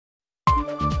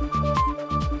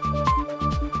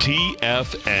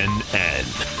TFNN.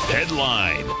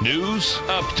 Headline News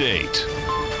Update.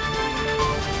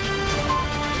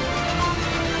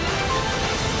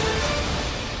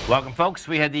 Welcome, folks.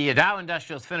 We had the Dow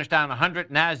Industrials finish down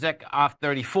 100, NASDAQ off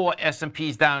 34,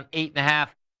 S&P's down 8.5,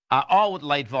 all with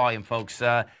light volume, folks.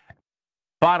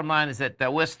 Bottom line is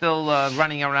that we're still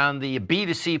running around the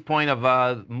B2C point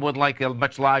of more likely a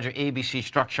much larger ABC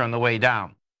structure on the way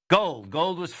down.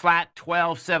 Gold was flat,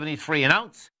 $12.73 an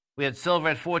ounce. We had silver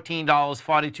at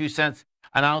 $14.42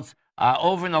 an ounce.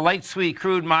 Over in the light sweet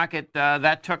crude market,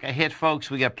 that took a hit, folks.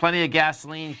 We got plenty of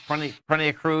gasoline, plenty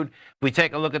of crude. If we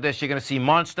take a look at this, you're going to see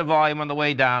monster volume on the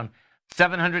way down.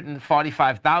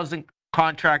 745,000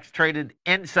 contracts traded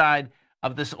inside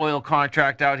of this oil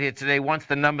contract out here today. Once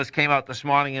the numbers came out this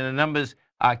morning, and the numbers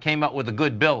came out with a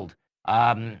good build.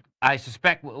 I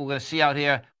suspect what we're going to see out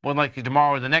here, more likely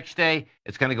tomorrow or the next day,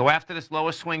 it's going to go after this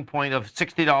lower swing point of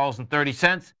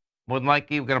 $60.30. More than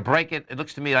likely, we're going to break it. It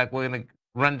looks to me like we're going to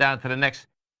run down to the next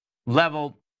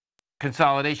level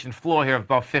consolidation floor here of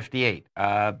about 58.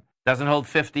 Doesn't hold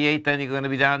 58, then you're going to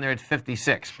be down there at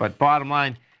 56. But bottom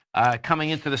line, coming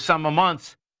into the summer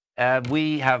months,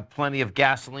 we have plenty of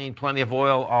gasoline, plenty of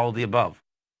oil, all of the above.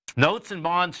 Notes and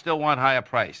bonds still want higher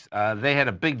price. They had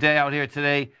a big day out here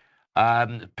today,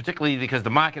 particularly because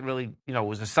the market really,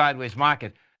 was a sideways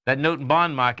market. That note and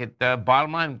bond market,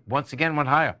 bottom line, once again went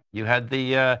higher. You had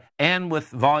and with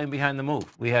volume behind the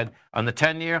move. We had on the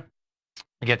 10-year,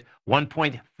 you get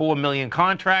 1.4 million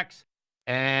contracts.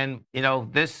 And,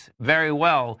 this very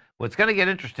well, what's going to get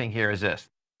interesting here is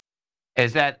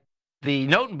that the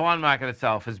note and bond market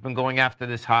itself has been going after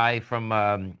this high from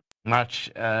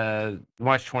March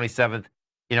 27th,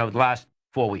 the last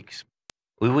 4 weeks.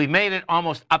 We made it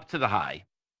almost up to the high.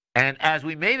 And as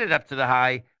we made it up to the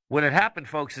high, what had happened,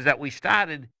 folks, is that we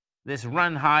started this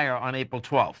run higher on April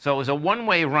 12th. So it was a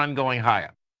one-way run going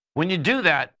higher. When you do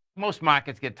that, most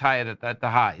markets get tired at the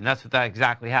high, and that's what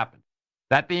exactly happened.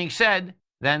 That being said,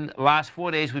 then the last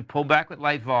 4 days we pulled back with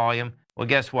light volume. Well,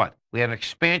 guess what? We had an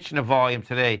expansion of volume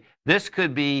today. This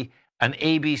could be an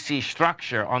ABC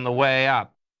structure on the way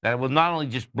up that will not only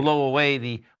just blow away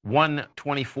the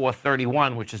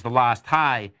 124.31, which is the last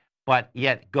high, but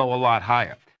yet go a lot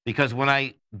higher. Because when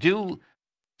I do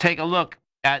take a look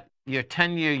at your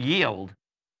 10-year yield,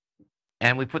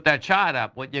 and we put that chart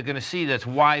up, what you're going to see that's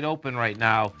wide open right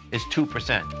now is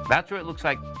 2%. That's where it looks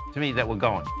like to me that we're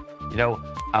going.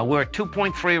 We're at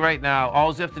 2.3 right now.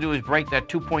 All you have to do is break that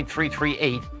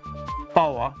 2.338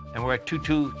 forward, and we're at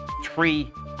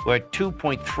 2.23. We're at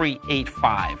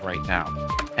 2.385 right now.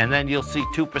 And then you'll see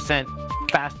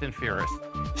 2% fast and furious.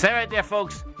 Stay right there,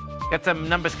 folks. Got some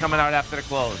numbers coming out after the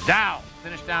close. Dow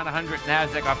finished down 100,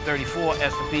 NASDAQ off 34,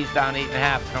 S&P's down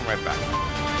 8.5. Come right back.